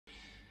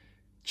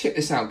Check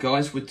this out,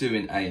 guys. We're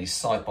doing a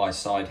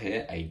side-by-side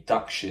here, a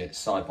duck shit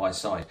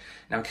side-by-side.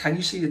 Now, can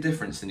you see the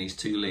difference in these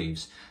two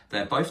leaves?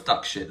 They're both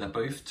duck shit, they're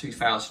both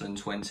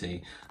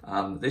 2020.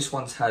 This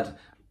one's had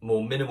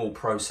more minimal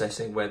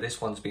processing, where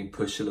this one's been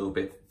pushed a little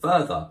bit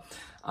further.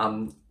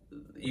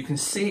 You can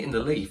see it in the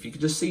leaf. You can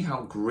just see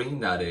how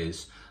green that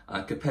is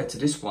compared to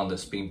this one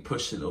that's been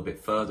pushed a little bit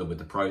further with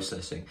the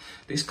processing.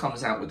 This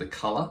comes out with the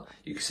colour.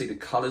 You can see the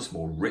colour's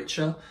more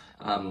richer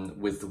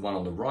with the one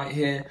on the right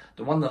here.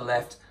 The one on the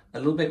left, a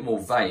little bit more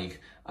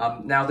vague.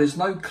 Now, there's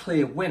no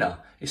clear winner.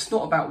 It's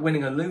not about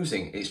winning or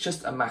losing. It's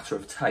just a matter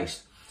of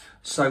taste.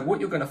 So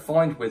what you're going to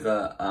find with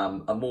a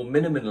more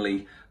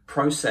minimally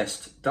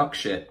processed duck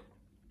shit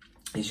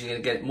is you're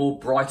going to get more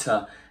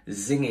brighter,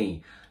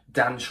 zingy,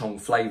 danchong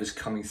flavours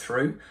coming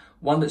through.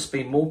 One that's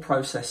been more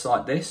processed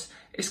like this,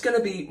 it's going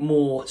to be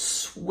more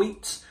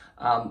sweet,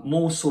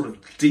 more sort of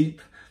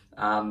deep,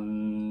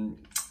 kind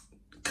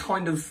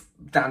of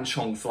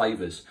danchong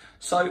flavours.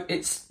 So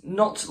it's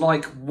not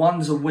like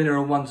one's a winner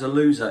and one's a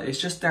loser.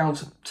 It's just down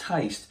to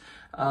taste.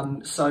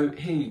 So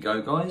here you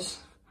go, guys.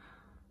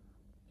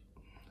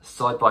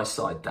 Side by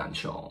side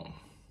danchong.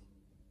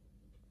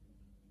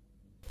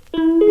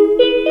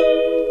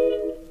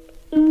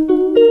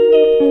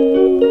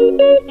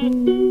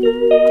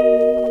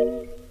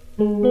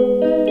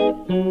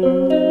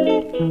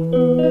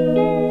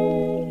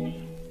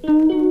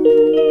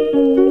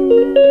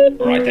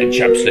 Right then,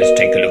 chaps, let's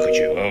take a look at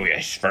you. Oh,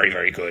 yes, very,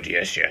 very good.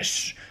 Yes,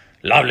 yes.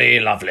 Lovely,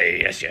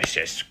 lovely. Yes, yes,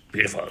 yes.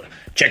 Beautiful.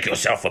 Check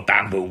yourself for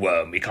bamboo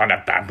worm. We can't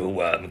have bamboo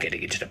worm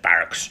getting into the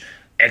barracks.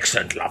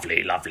 Excellent,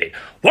 lovely, lovely.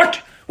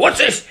 What? What's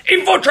this?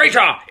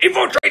 Infiltrator!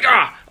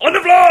 Infiltrator! On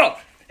the floor!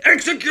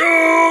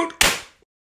 Execute!